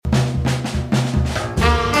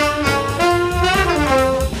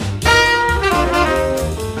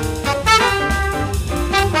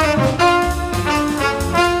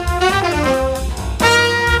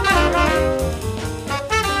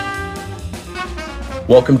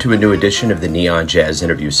Welcome to a new edition of the Neon Jazz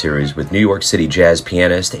interview series with New York City jazz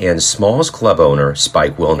pianist and Smalls Club owner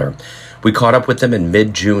Spike Wilner. We caught up with him in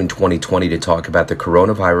mid-June 2020 to talk about the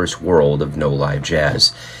coronavirus world of no live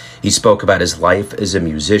jazz. He spoke about his life as a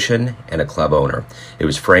musician and a club owner. It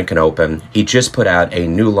was frank and open. He just put out a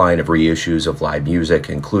new line of reissues of live music,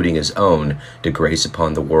 including his own, to grace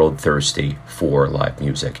upon the world thirsty for live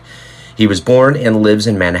music. He was born and lives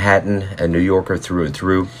in Manhattan, a New Yorker through and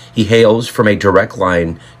through. He hails from a direct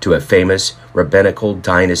line to a famous rabbinical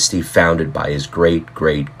dynasty founded by his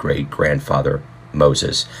great-great-great-grandfather,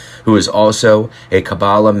 Moses, who is also a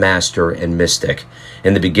Kabbalah master and mystic.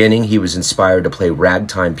 In the beginning, he was inspired to play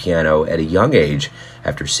ragtime piano at a young age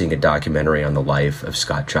after seeing a documentary on the life of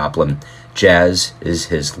Scott Joplin. Jazz is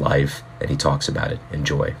his life, and he talks about it.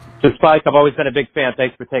 Enjoy. So, Spike, I've always been a big fan.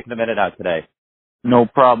 Thanks for taking a minute out today. No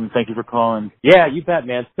problem. Thank you for calling. Yeah, you bet,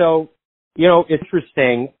 man. So, it's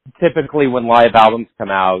interesting. Typically when live albums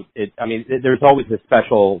come out, there's always a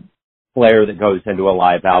special flair that goes into a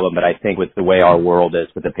live album, but I think with the way our world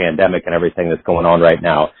is with the pandemic and everything that's going on right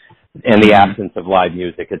now, and the absence of live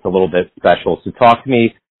music, it's a little bit special. So talk to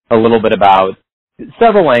me a little bit about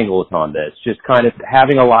several angles on this, just kind of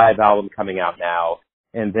having a live album coming out now,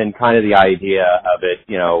 and then kind of the idea of it,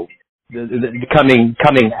 coming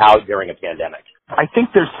out during a pandemic. I think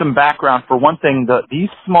there's some background. For one thing, these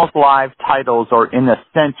Smalls Live titles are in a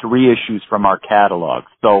sense reissues from our catalog.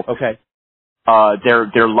 So okay.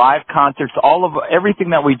 They're live concerts. Everything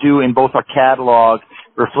that we do in both our catalog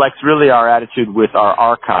reflects really our attitude with our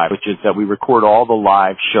archive, which is that we record all the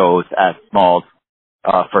live shows at Smalls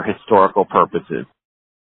for historical purposes.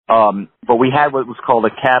 But we had what was called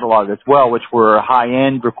a catalog as well, which were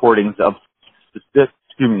high-end recordings of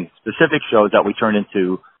specific shows that we turned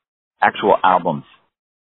into actual albums.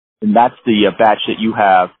 And that's the batch that you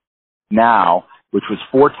have now, which was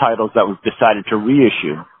 4 titles that we've decided to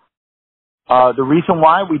reissue. The reason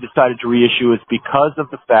why we decided to reissue is because of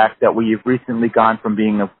the fact that we've recently gone from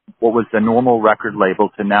being what was a normal record label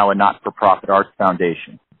to now a not-for-profit arts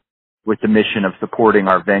foundation with the mission of supporting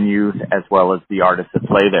our venues as well as the artists that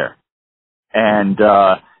play there. And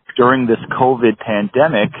during this COVID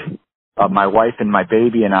pandemic, my wife and my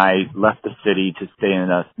baby and I left the city to stay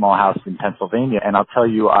in a small house in Pennsylvania. And I'll tell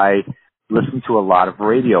you, I listened to a lot of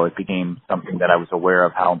radio. It became something that I was aware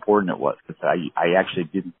of how important it was, because I actually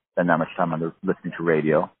didn't spend that much time listening to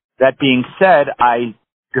radio. That being said, I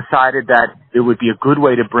decided that it would be a good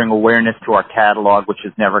way to bring awareness to our catalog, which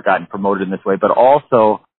has never gotten promoted in this way, but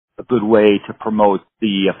also a good way to promote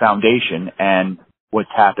the foundation and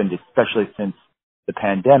what's happened, especially since the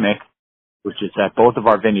pandemic, which is that both of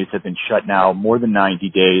our venues have been shut now more than 90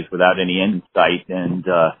 days without any end in sight, and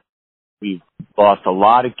we've lost a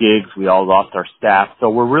lot of gigs. We all lost our staff. So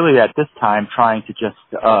we're really at this time trying to just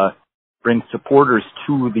bring supporters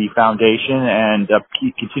to the foundation and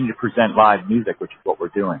continue to present live music, which is what we're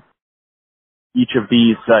doing. Each of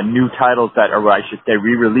these new titles or I should say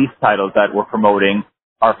re-release titles that we're promoting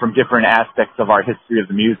are from different aspects of our history of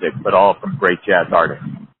the music, but all from great jazz artists.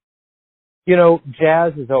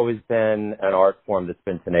 Jazz has always been an art form that's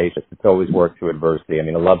been tenacious. It's always worked through adversity.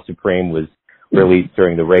 Love Supreme was released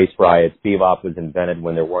during the race riots. Bebop was invented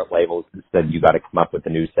when there weren't labels that said you got to come up with a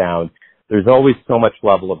new sound. There's always so much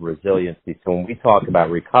level of resiliency. So when we talk about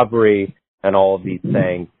recovery and all of these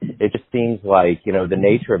things, it just seems like, the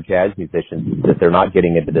nature of jazz musicians is that they're not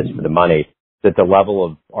getting into this for the money, that the level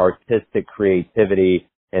of artistic creativity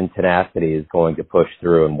and tenacity is going to push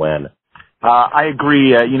through and win. I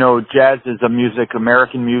agree. Jazz is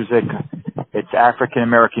American music. It's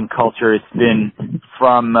African-American culture. It's been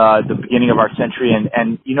from the beginning of our century.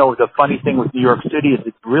 And the funny thing with New York City is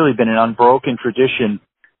it's really been an unbroken tradition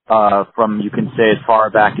from, you can say, as far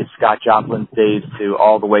back as Scott Joplin's days to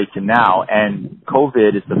all the way to now. And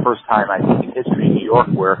COVID is the first time, I think, in history in New York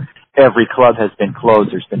where every club has been closed.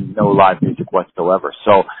 There's been no live music whatsoever.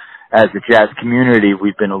 So as a jazz community,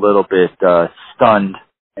 we've been a little bit stunned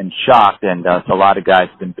and shocked, and a lot of guys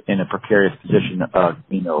have been in a precarious position,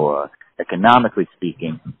 economically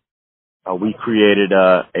speaking. We created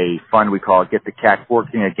a fund we call Get the Cats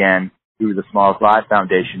Working Again through the Smalls Live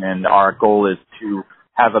Foundation, and our goal is to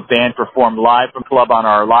have a band perform live from club on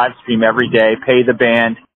our live stream every day, pay the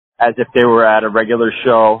band as if they were at a regular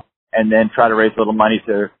show, and then try to raise a little money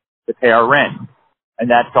to pay our rent. And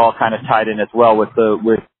that's all kind of tied in as well with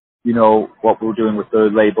what we're doing with the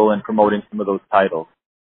label and promoting some of those titles.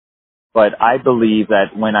 But I believe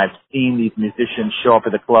that when I've seen these musicians show up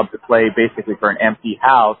at the club to play basically for an empty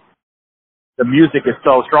house, the music is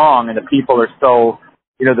so strong and the people are so,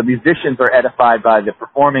 the musicians are edified by the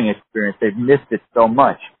performing experience. They've missed it so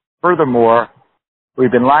much. Furthermore,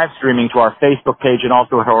 We've been live streaming to our Facebook page and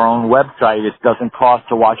also to our own website. It doesn't cost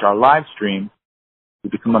to watch our live stream. You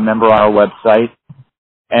become a member on our website.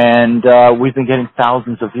 And we've been getting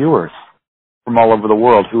thousands of viewers from all over the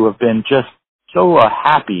world who have been just so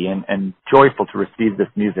happy and joyful to receive this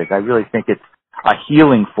music. I really think it's a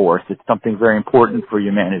healing force. It's something very important for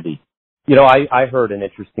humanity. You know, I heard an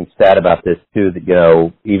interesting stat about this, too, that, you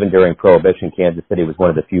know, even during Prohibition, Kansas City was one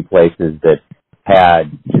of the few places that had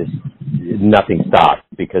just nothing stopped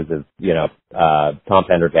because of, you know, Tom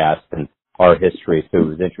Pendergast and our history. So it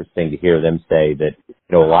was interesting to hear them say that, you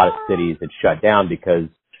know, a lot of cities had shut down because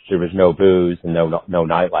there was no booze and no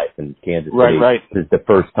nightlife in Kansas City. Right. This is the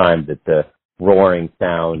first time that the roaring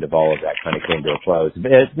sound of all of that kind of came to a close,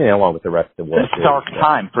 but, you know, along with the rest of the world. It's a dark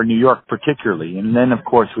time for New York particularly. And then, of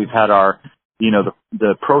course, we've had our, you know,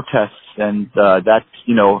 the protests, and that's,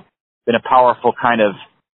 you know, been a powerful kind of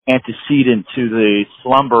antecedent to the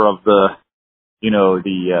slumber of the, you know,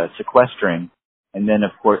 the sequestering. And then,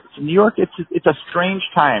 of course, in New York, it's a strange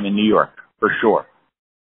time in New York, for sure.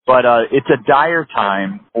 But it's a dire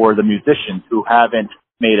time for the musicians who haven't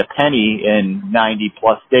made a penny in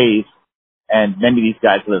 90-plus days, and many of these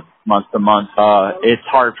guys live month to month. It's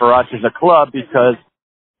hard for us as a club because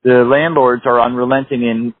the landlords are unrelenting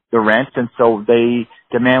in the rent, and so they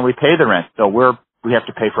demand we pay the rent. So we have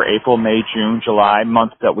to pay for April, May, June, July,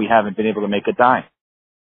 months that we haven't been able to make a dime.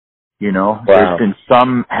 You know, Wow. There's been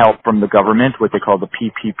some help from the government, what they call the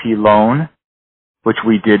PPP loan, which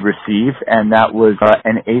we did receive, and that was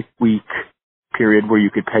an 8-week period where you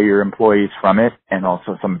could pay your employees from it and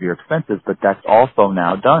also some of your expenses, but that's also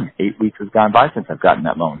now done. 8 weeks has gone by since I've gotten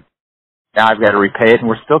that loan. Now I've got to repay it, and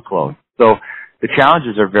we're still closed. So the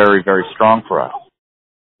challenges are very, very strong for us.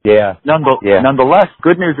 Yeah. Nonetheless,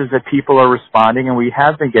 good news is that people are responding, and we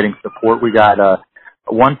have been getting support. We got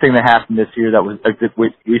one thing that happened this year that was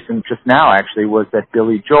recent just now, actually, was that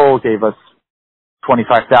Billy Joel gave us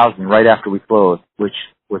 $25,000 right after we closed, which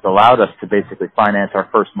was allowed us to basically finance our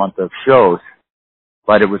first month of shows.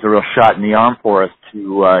 But it was a real shot in the arm for us to,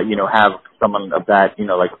 you know, have someone of that, you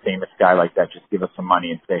know, like a famous guy like that just give us some money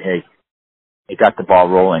and say, hey, it got the ball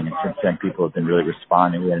rolling. And since then, people have been really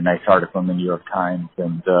responding. We had a nice article in the New York Times,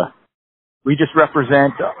 and we just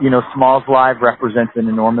represent, you know, Smalls Live represents an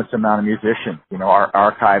enormous amount of musicians. You know, our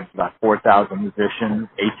archive's about 4,000 musicians,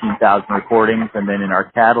 18,000 recordings, and then in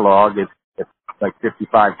our catalog, it's like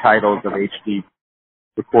 55 titles of HD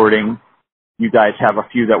recording. You guys have a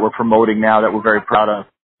few that we're promoting now that we're very proud of.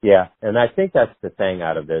 Yeah, and I think that's the thing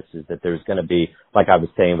out of this is that there's going to be, like I was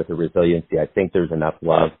saying with the resiliency, I think there's enough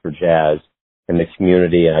love for jazz in the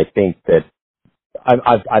community, and I think that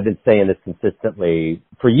I've been saying this consistently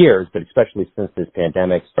for years, but especially since this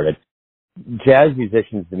pandemic started. Jazz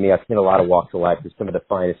musicians, to me, I've seen a lot of walks of life. They're some of the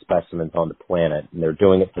finest specimens on the planet, and they're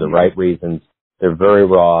doing it for the right reasons. They're very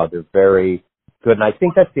raw. They're very good. And I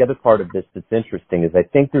think that's the other part of this that's interesting is I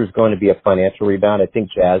think there's going to be a financial rebound. I think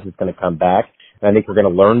jazz is going to come back. And I think we're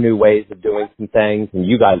going to learn new ways of doing some things. And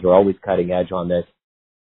you guys are always cutting edge on this.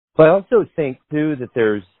 But I also think, too, that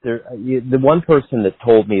the one person that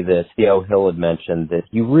told me this, Theo Hill, had mentioned that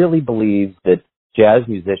he really believes that jazz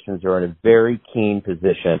musicians are in a very keen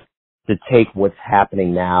position to take what's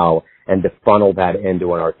happening now and to funnel that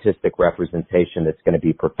into an artistic representation that's going to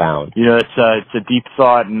be profound. You know, it's a deep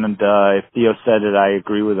thought, and if Theo said it, I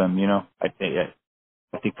agree with him. You know, I think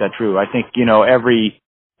that's true. I think, you know,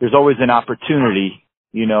 there's always an opportunity.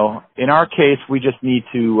 You know, in our case, we just need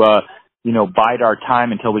to, you know, bide our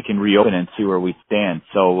time until we can reopen and see where we stand.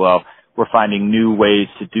 So we're finding new ways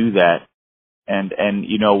to do that, and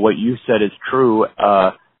you know what you said is true.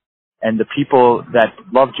 And the people that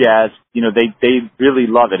love jazz, you know, they really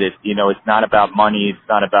love it. You know, it's not about money. It's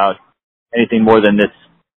not about anything more than this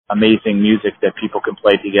amazing music that people can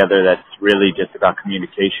play together. That's really just about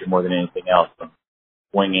communication more than anything else, and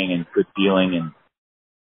swinging and good feeling and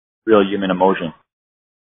real human emotion.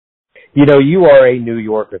 You know, you are a New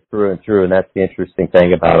Yorker through and through, and that's the interesting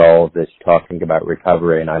thing about all of this, talking about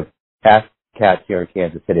recovery. And I've asked cats here in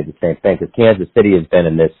Kansas City the same thing, because Kansas City has been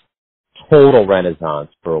in this total renaissance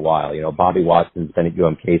for a while. You know, Bobby Watson's been at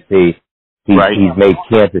UMKC. He's made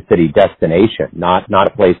Kansas City destination, not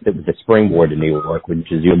a place that was a springboard to New York,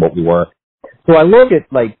 which is what we were. So I look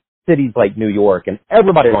at, like, cities like New York, and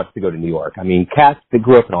everybody wants to go to New York. I mean, cats that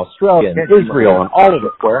grew up in Australia and Israel and all of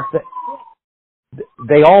it,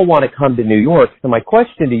 they all want to come to New York. So my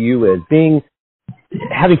question to you is,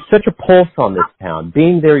 having such a pulse on this town,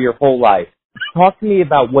 being there your whole life, talk to me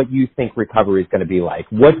about what you think recovery is going to be like.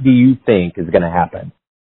 What do you think is going to happen?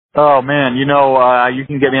 Oh, man, you know, you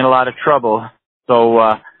can get me in a lot of trouble. So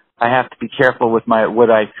I have to be careful with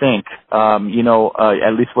what I think, you know,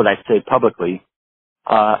 at least what I say publicly.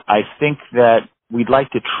 I think that we'd like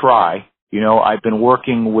to try. You know, I've been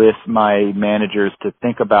working with my managers to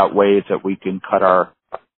think about ways that we can cut our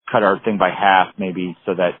thing by half, maybe,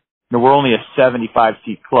 so that, you know, we're only a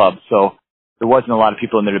 75-seat club, so there wasn't a lot of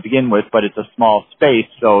people in there to begin with, but it's a small space,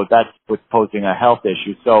 so that's what's posing a health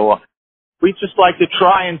issue. So we'd just like to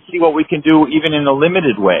try and see what we can do, even in a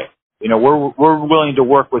limited way. You know, we're willing to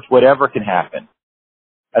work with whatever can happen.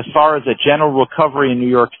 As far as a general recovery in New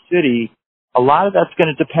York City, a lot of that's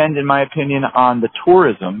going to depend, in my opinion, on the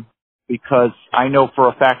tourism, because I know for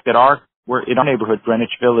a fact that we're in our neighborhood, Greenwich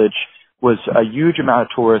Village, was a huge amount of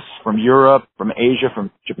tourists from Europe, from Asia,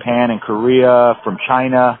 from Japan and Korea, from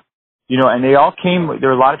China, you know, and they all came. There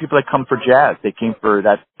are a lot of people that come for jazz. They came for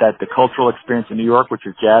the cultural experience in New York, which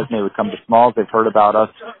is jazz, and they would come to Smalls. They've heard about us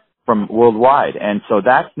from worldwide. And so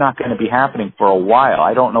that's not going to be happening for a while.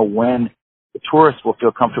 I don't know when the tourists will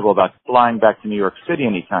feel comfortable about flying back to New York City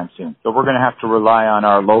anytime soon. So we're going to have to rely on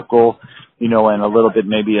our local, you know, and a little bit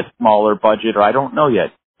maybe a smaller budget, or I don't know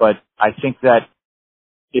yet. But I think that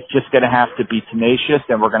it's just going to have to be tenacious,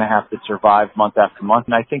 and we're going to have to survive month after month,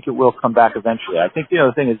 and I think it will come back eventually. I think the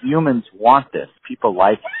other thing is humans want this. People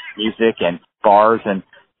like music and bars, and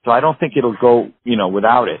so I don't think it'll go, you know,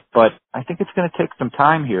 without it. But I think it's going to take some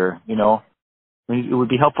time here, you know. I mean, it would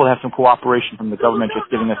be helpful to have some cooperation from the government just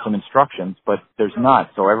giving us some instructions, but there's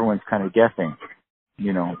not, so everyone's kind of guessing,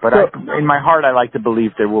 you know. But in my heart, I like to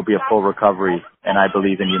believe there will be a full recovery, and I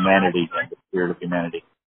believe in humanity and the spirit of humanity.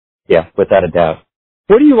 Yeah, without a doubt.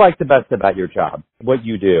 What do you like the best about your job? What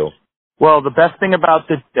you do? Well, the best thing about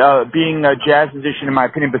being a jazz musician, in my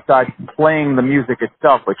opinion, besides playing the music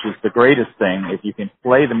itself, which is the greatest thing, if you can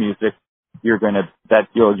play the music, you're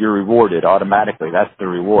rewarded automatically. That's the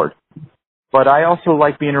reward. But I also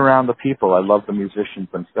like being around the people. I love the musicians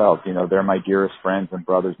themselves. You know, they're my dearest friends and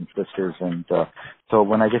brothers and sisters, and so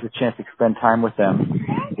when I get the chance to spend time with them,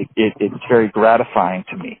 it's very gratifying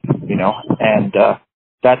to me. You know, and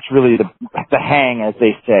that's really the hang, as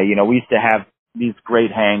they say. You know, we used to have these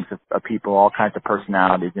great hangs of people, all kinds of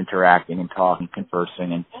personalities interacting and talking,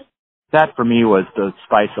 conversing, and that for me was the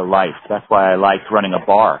spice of life. That's why I liked running a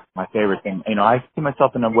bar. My favorite thing. You know, I see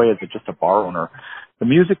myself in a way as just a bar owner. The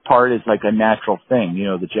music part is like a natural thing. You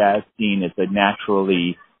know, the jazz scene is a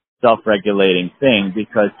naturally self-regulating thing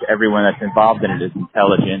because everyone that's involved in it is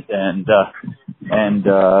intelligent and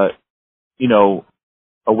you know,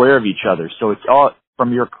 aware of each other. So it's all,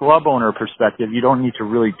 from your club owner perspective, you don't need to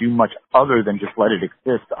really do much other than just let it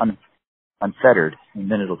exist unfettered, and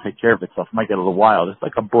then it'll take care of itself. It might get a little wild. It's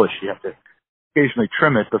like a bush. You have to occasionally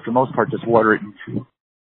trim it, but for the most part, just water it and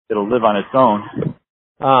it'll live on its own.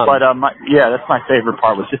 That's my favorite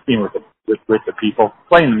part, was just being with the people.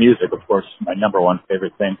 Playing the music, of course, my number one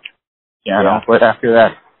favorite thing. Yeah. But after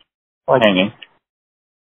that, hanging.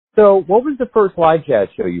 So what was the first live jazz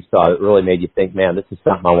show you saw that really made you think, man, this is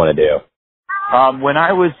something I want to do? When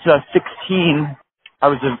I was 16, I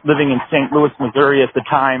was living in St. Louis, Missouri at the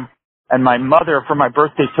time, and my mother, for my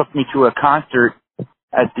birthday, took me to a concert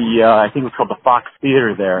at the, I think it was called the Fox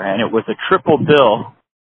Theater there, and it was a triple bill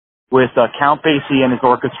with Count Basie and his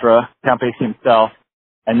orchestra, Count Basie himself,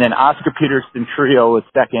 and then Oscar Peterson Trio was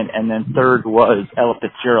second, and then third was Ella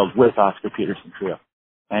Fitzgerald with Oscar Peterson Trio.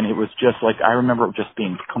 And it was just like, I remember just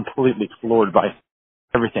being completely floored by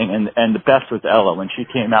everything, and the best was Ella. When she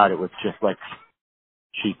came out, it was just like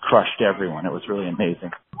she crushed everyone. It was really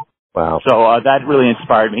amazing. Wow. So that really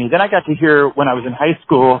inspired me. Then I got to hear, when I was in high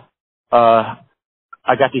school,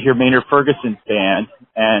 I got to hear Maynard Ferguson's band,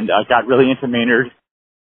 and I got really into Maynard,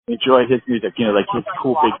 enjoyed his music, you know, like his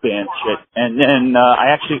cool big band shit. And then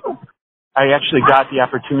I actually got the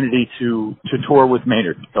opportunity to tour with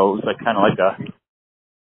Maynard. So it was like kind of like a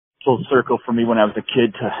full circle for me when I was a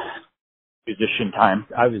kid to musician time.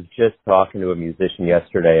 I was just talking to a musician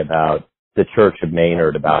yesterday about the Church of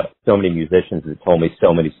Maynard, about so many musicians that told me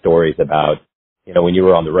so many stories about, you know, when you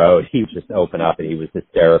were on the road, he would just open up and he was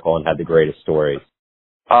hysterical and had the greatest stories.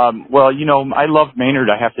 Well, you know, I loved Maynard.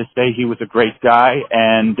 I have to say he was a great guy,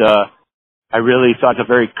 and I really thought a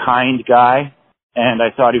very kind guy, and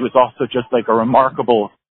I thought he was also just like a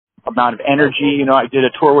remarkable amount of energy. You know, I did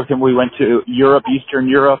a tour with him. We went to Europe, Eastern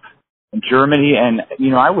Europe, and Germany, and,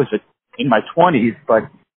 you know, I was in my 20s, but,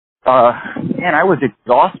 man, I was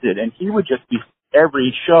exhausted, and he would just be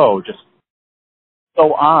every show just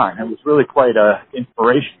so on. It was really quite a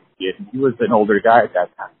inspiration to see it, and he was an older guy at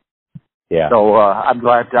that time. Yeah. So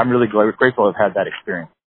I'm really grateful to have had that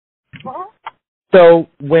experience. So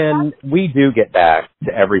when we do get back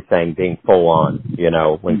to everything being full on, you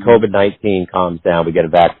know, when COVID-19 calms down, we get a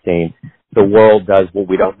vaccine, the world does what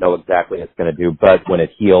we don't know exactly it's going to do, but when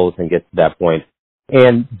it heals and gets to that point,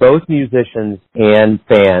 and both musicians and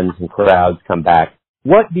fans and crowds come back.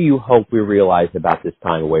 What do you hope we realize about this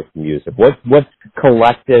time away from music? What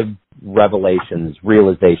collective realizations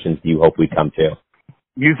do you hope we come to?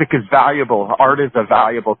 Music is valuable. Art is a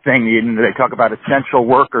valuable thing. They talk about essential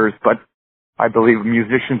workers, but I believe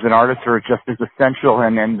musicians and artists are just as essential,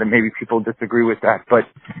 and maybe people disagree with that, but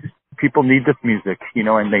people need this music,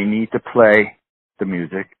 and they need to play the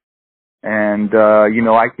music. And,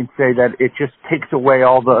 I can say that it just takes away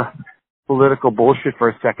all the political bullshit for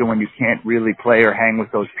a second when you can't really play or hang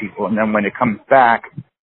with those people. And then when it comes back,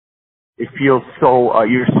 it feels so,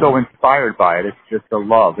 you're so inspired by it. It's just a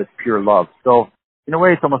love. It's pure love. So in a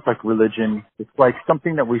way, it's almost like religion. It's like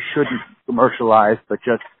something that we shouldn't commercialize, but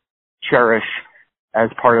just cherish as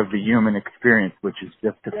part of the human experience, which is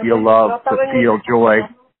just to feel love, to feel joy,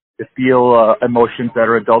 to feel emotions that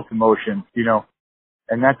are adult emotions,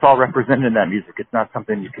 and that's all represented in that music. It's not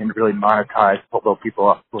something you can really monetize, although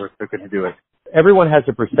people, of course, are going to do it. Everyone has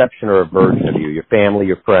a perception or a version of you, your family,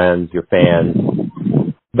 your friends, your fans,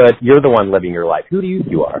 but you're the one living your life. Who do you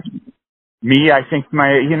think you are? Me, I think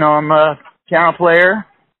I'm a piano player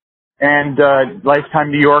and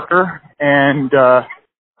lifetime New Yorker and a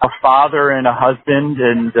father and a husband,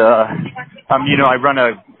 and I run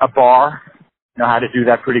a bar, know how to do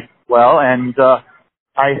that pretty well, and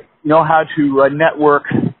I know how to network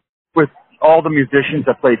with all the musicians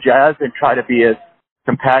that play jazz and try to be as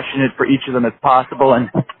compassionate for each of them as possible.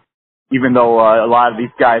 And even though a lot of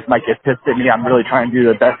these guys might get pissed at me, I'm really trying to do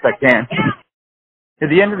the best I can. At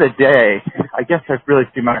the end of the day, I guess I really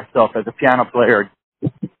see myself as a piano player,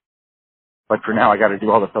 but for now I got to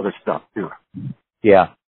do all this other stuff too. Yeah.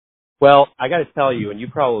 Well, I got to tell you, and you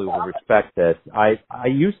probably will respect this, I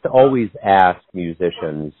used to always ask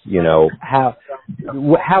musicians, how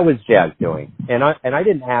is jazz doing? And I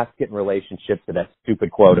didn't ask it in relationship to that stupid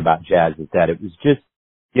quote about jazz is dead. It was just,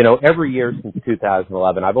 every year since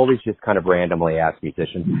 2011, I've always just kind of randomly asked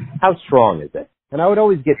musicians, how strong is it? And I would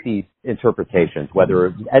always get these interpretations, whether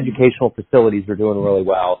educational facilities are doing really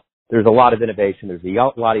well, there's a lot of innovation, there's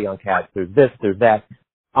a lot of young cats, there's this, there's that.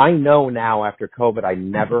 I know now after COVID, I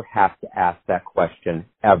never have to ask that question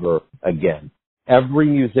ever again. Every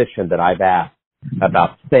musician that I've asked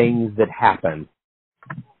about things that happened,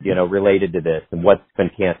 related to this and what's been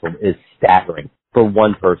canceled is staggering for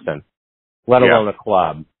one person, let alone a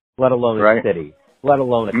club, let alone a city, let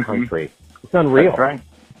alone a country. It's unreal. That's right.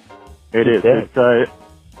 It is. It's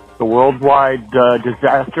a worldwide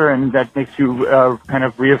disaster, and that makes you kind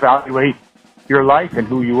of reevaluate your life and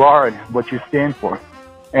who you are and what you stand for.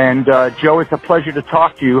 And, Joe, it's a pleasure to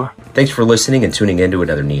talk to you. Thanks for listening and tuning in to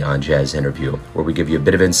another Neon Jazz interview, where we give you a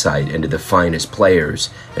bit of insight into the finest players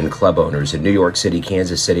and club owners in New York City,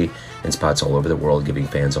 Kansas City, and spots all over the world, giving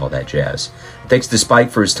fans all that jazz. Thanks to Spike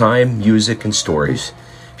for his time, music, and stories.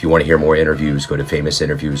 If you want to hear more interviews, go to Famous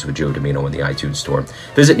Interviews with Joe Domino in the iTunes Store.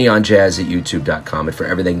 Visit neonjazz at youtube.com, and for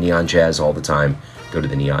everything Neon Jazz all the time, go to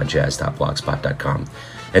the neonjazz.blogspot.com.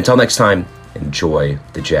 Until next time, enjoy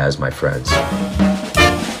the jazz, my friends.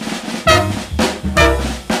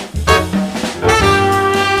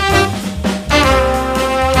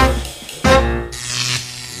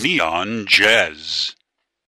 Neon Jazz.